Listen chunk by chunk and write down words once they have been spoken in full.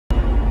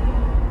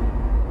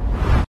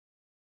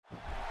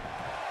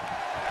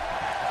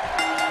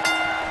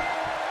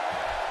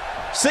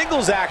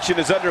Singles action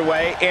is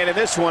underway, and in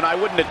this one, I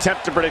wouldn't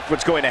attempt to predict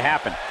what's going to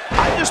happen.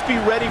 I'd just be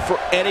ready for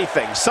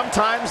anything.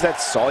 Sometimes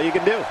that's all you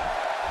can do.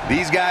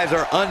 These guys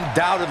are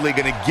undoubtedly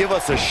going to give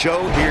us a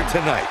show here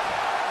tonight.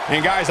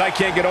 And guys, I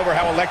can't get over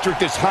how electric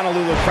this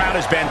Honolulu crowd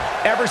has been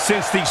ever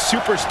since these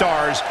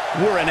superstars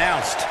were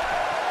announced.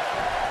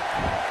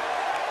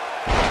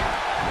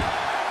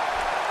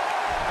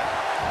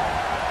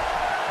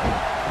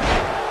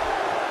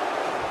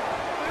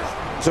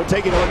 So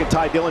taking a look at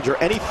Tye Dillinger,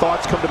 any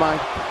thoughts come to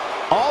mind?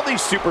 All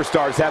these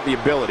superstars have the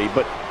ability,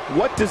 but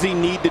what does he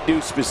need to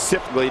do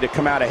specifically to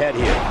come out ahead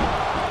here?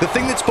 The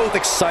thing that's both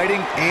exciting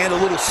and a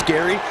little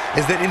scary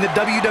is that in the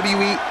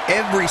WWE,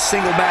 every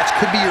single match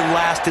could be your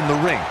last in the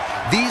ring.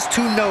 These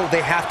two know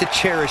they have to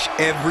cherish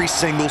every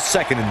single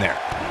second in there.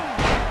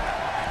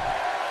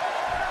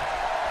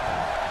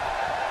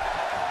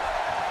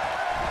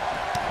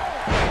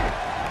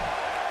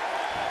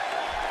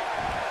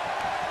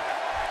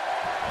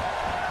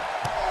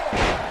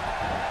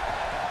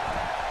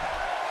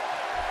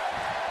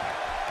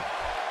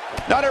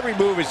 Not every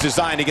move is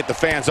designed to get the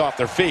fans off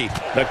their feet.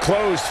 The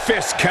closed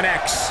fist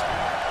connects.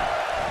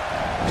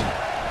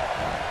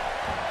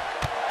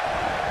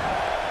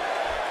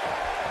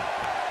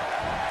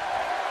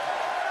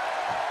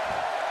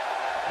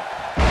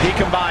 He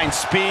combines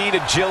speed,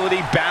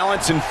 agility,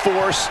 balance, and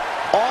force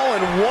all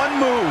in one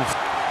move.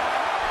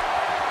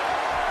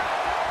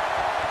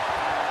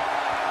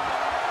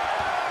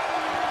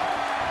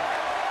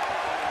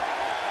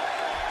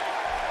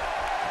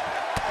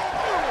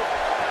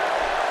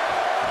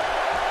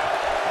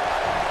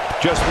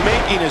 Just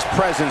making his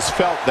presence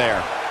felt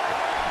there.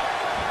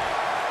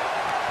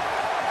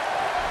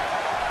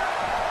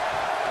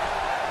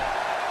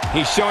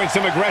 He's showing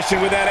some aggression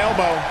with that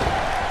elbow.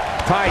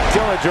 Tye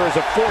Dillinger is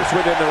a force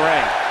within the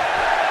ring.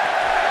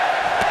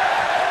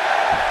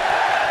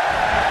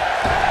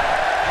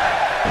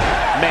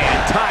 Man,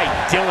 Tye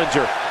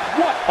Dillinger,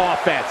 what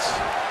offense.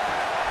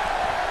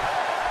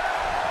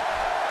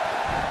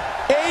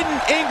 Aiden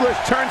English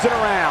turns it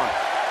around.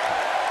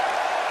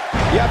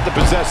 You have to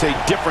possess a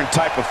different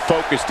type of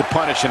focus to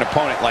punish an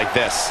opponent like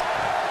this.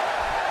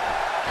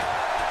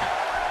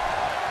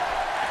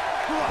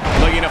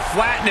 Looking to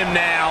flatten him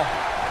now.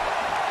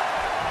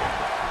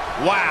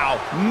 Wow,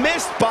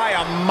 missed by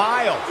a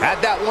mile.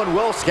 Had that one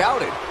well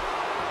scouted.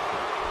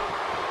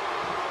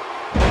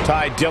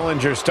 Tye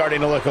Dillinger starting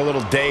to look a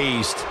little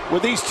dazed.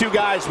 With these two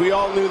guys, we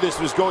all knew this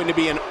was going to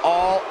be an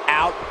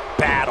all-out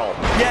battle.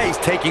 Yeah, he's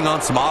taking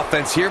on some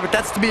offense here, but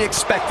that's to be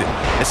expected,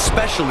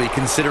 especially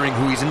considering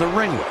who he's in the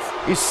ring with.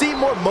 You seem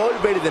more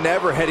motivated than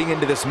ever heading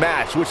into this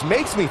match, which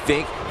makes me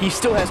think he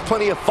still has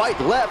plenty of fight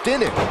left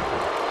in him.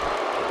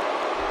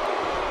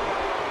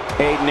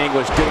 Aiden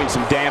English doing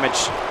some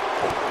damage.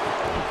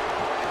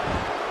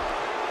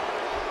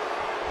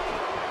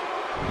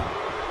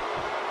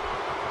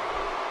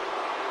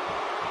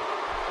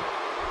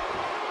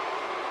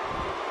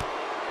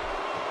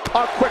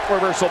 A quick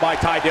reversal by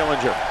Tye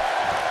Dillinger.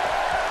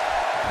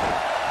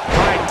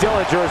 Tye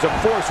Dillinger is a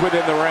force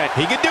within the ring.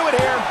 He can do it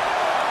here.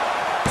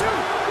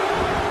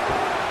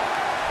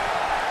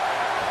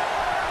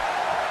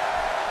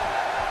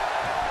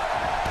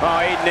 Oh,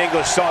 Aiden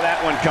English saw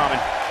that one coming.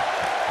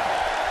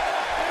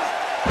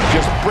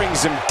 Just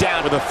brings him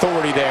down with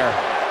authority there.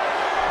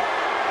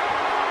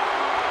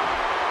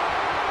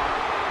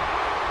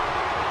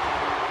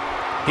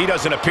 He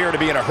doesn't appear to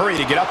be in a hurry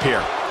to get up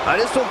here. I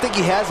just don't think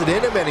he has it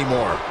in him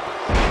anymore.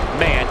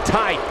 Man,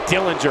 Tye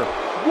Dillinger,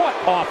 what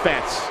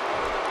offense.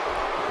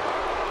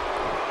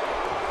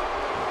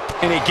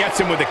 And he gets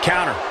him with the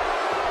counter.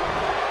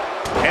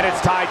 And it's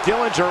Tye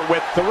Dillinger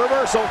with the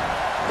reversal.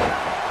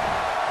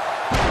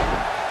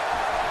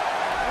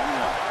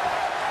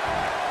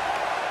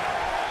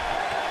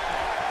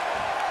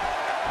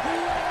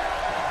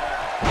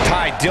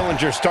 Tye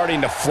Dillinger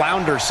starting to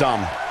flounder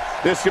some.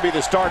 This could be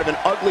the start of an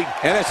ugly...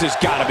 And this has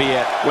got to be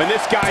it. When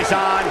this guy's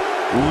on,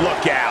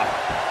 look out.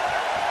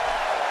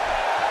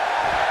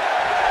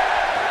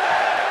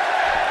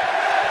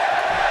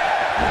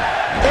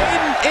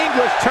 Aiden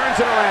English turns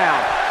it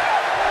around.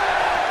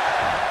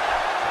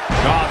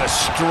 Oh, the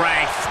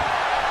strength.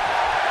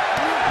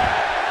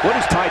 What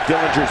is Tye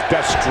Dillinger's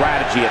best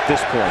strategy at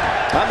this point?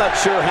 I'm not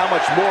sure how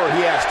much more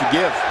he has to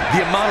give.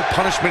 The amount of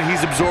punishment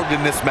he's absorbed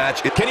in this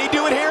match... Can he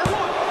do it here?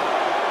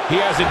 He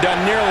hasn't done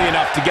nearly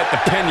enough to get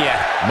the pin yet.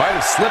 Might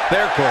have slipped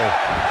there, Cole.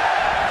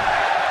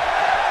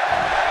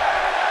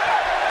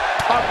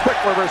 A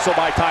quick reversal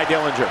by Tye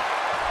Dillinger.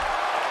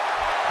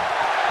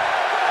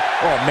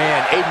 Oh man,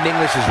 Aiden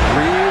English is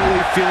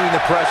really feeling the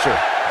pressure.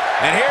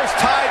 And here's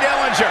Tye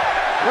Dillinger,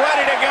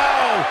 ready to go.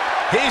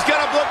 He's going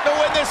to look to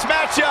win this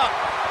matchup.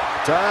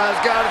 Tye's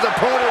got his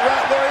opponent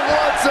right where he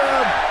wants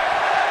him.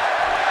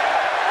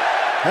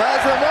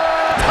 Has him on.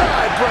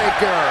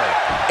 Tiebreaker.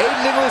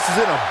 Aiden English is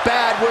in a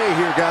bad way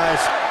here,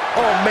 guys.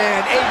 Oh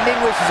man, Aiden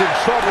English is in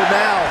trouble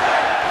now.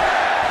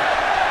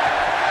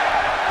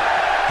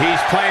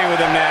 He's playing with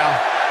him now.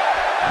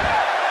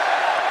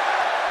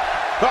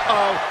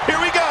 Uh-oh. Here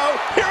we go.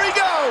 Here we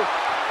go.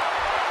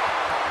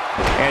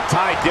 And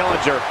Tye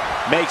Dillinger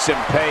makes him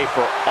pay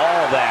for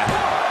all that.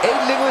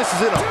 Aiden English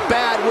is in a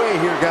bad way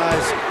here,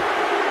 guys.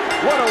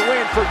 What a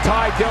win for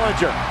Tye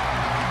Dillinger.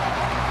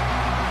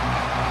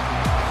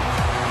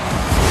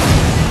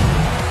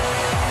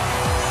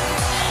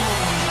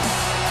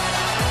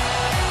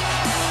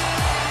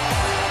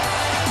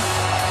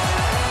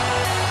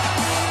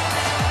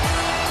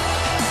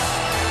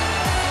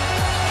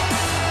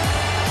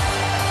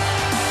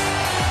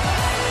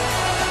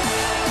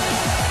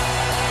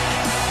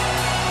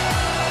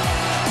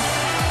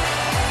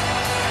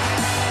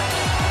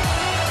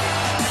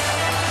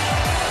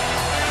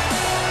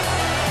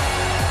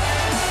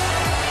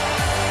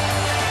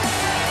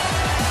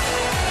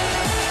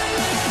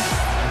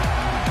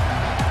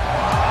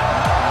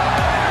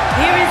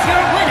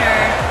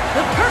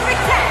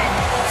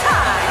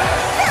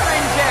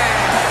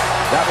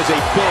 That was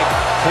a big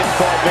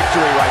pinfall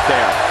victory right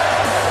there.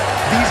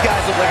 These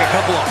guys look like a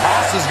couple of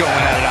hosses going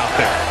at it out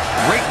there.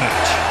 Great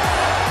match.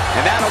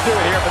 And that'll do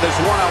it here for this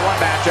one-on-one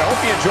match. I hope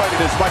you enjoyed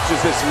it as much as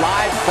this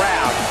live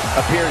crowd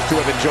appears to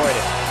have enjoyed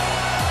it.